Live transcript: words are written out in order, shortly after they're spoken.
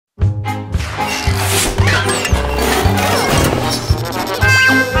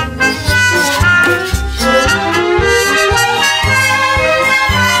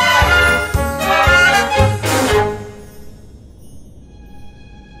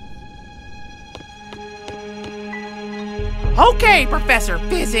Okay, Professor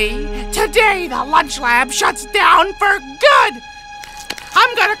Fizzy. Today the lunch lab shuts down for good.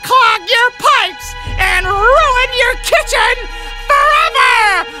 I'm gonna clog your pipes and ruin your kitchen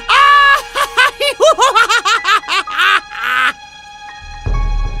forever!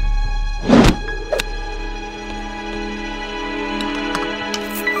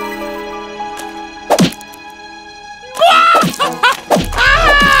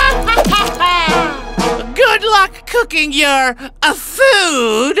 Good luck cooking your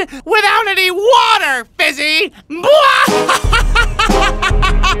food without any water, Fizzy! Oh,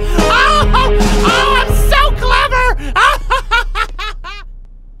 I'm so clever!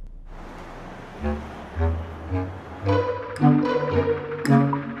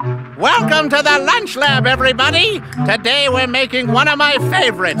 Welcome to the lunch lab, everybody! Today we're making one of my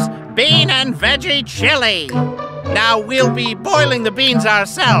favorites, bean and veggie chili. Now, we'll be boiling the beans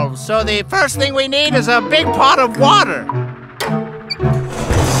ourselves, so the first thing we need is a big pot of water.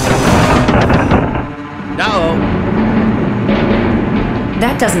 Uh-oh.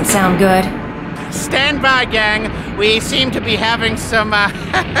 That doesn't sound good. Stand by, gang. We seem to be having some,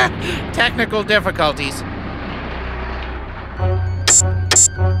 technical difficulties.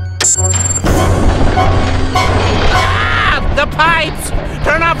 Ah! The pipes!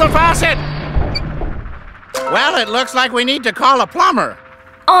 Turn off the faucet! Well, it looks like we need to call a plumber.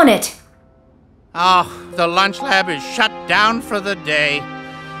 On it. Oh, the lunch lab is shut down for the day.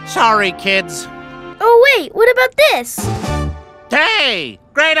 Sorry, kids. Oh, wait, what about this? Hey,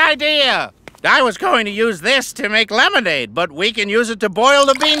 great idea. I was going to use this to make lemonade, but we can use it to boil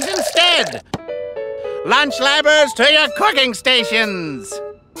the beans instead. Lunch labbers to your cooking stations.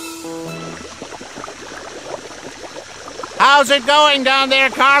 How's it going down there,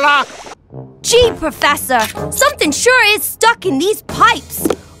 Carla? Gee, Professor, something sure is stuck in these pipes.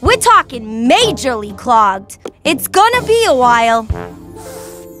 We're talking majorly clogged. It's gonna be a while.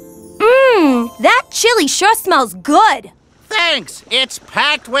 That chili sure smells good. Thanks. It's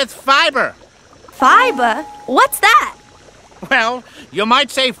packed with fiber. Fiber? What's that? Well, you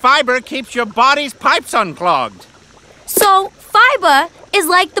might say fiber keeps your body's pipes unclogged. So, fiber is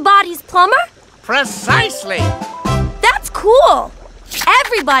like the body's plumber? Precisely. That's cool.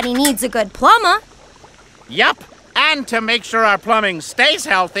 Everybody needs a good plumber. Yup. And to make sure our plumbing stays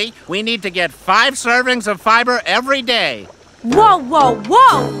healthy, we need to get 5 servings of fiber every day. Whoa, whoa,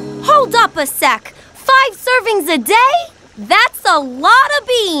 whoa! Hold up a sec. 5 servings a day? That's a lot of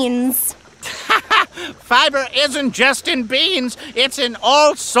beans. Fiber isn't just in beans, it's in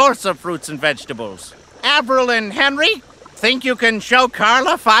all sorts of fruits and vegetables. Avril and Henry, think you can show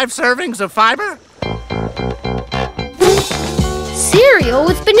Carla 5 servings of fiber? Cereal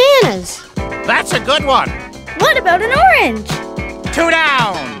with bananas. That's a good one. What about an orange? 2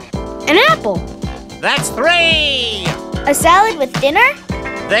 down. An apple. That's 3. A salad with dinner?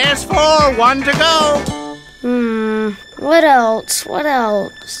 There's 4, 1 to go. What else? What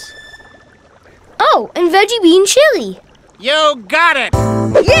else? Oh, and veggie bean chili. You got it.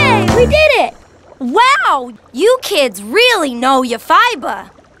 Yay, we did it. Wow, you kids really know your fiber.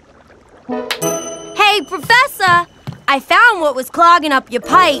 Hey, Professor, I found what was clogging up your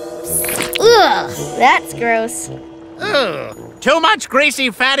pipes. Ugh, that's gross. Ugh. Too much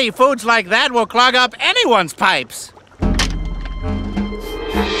greasy, fatty foods like that will clog up anyone's pipes.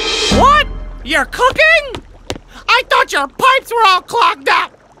 What? You're cooking? I thought your pipes were all clogged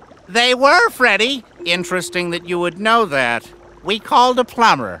up. They were, Freddy. Interesting that you would know that. We called a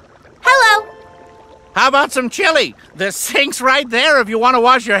plumber. Hello. How about some chili? The sink's right there if you want to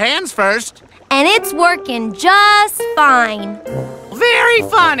wash your hands first. And it's working just fine. Very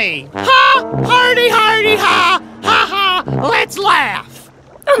funny. Ha! Hardy, hardy, ha! Ha ha! Let's laugh.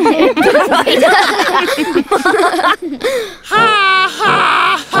 Ha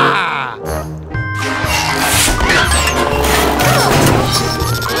ha